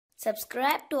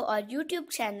Subscribe to our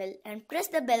YouTube channel and press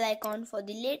the bell icon for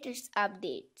the latest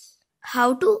updates.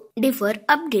 How to defer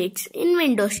updates in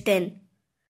Windows 10.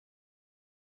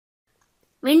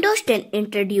 Windows 10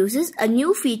 introduces a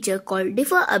new feature called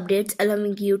Defer Updates,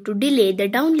 allowing you to delay the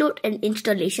download and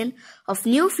installation of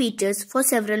new features for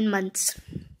several months.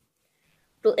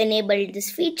 To enable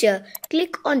this feature,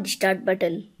 click on the Start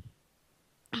button.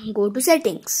 Go to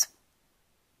Settings.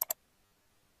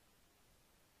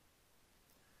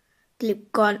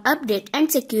 Click on Update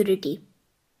and Security.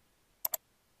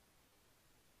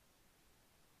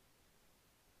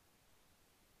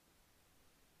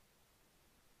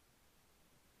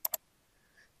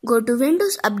 Go to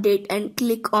Windows Update and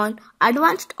click on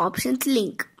Advanced Options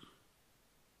link.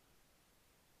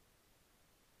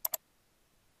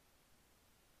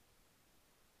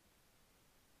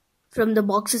 From the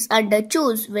boxes under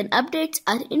Choose when updates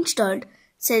are installed,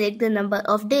 select the number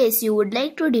of days you would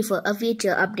like to defer a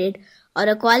feature update or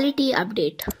a quality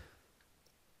update.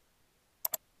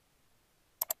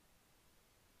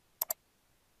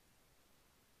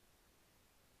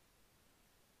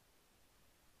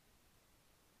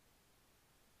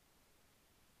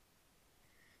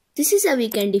 This is how we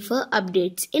can defer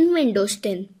updates in Windows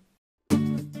 10.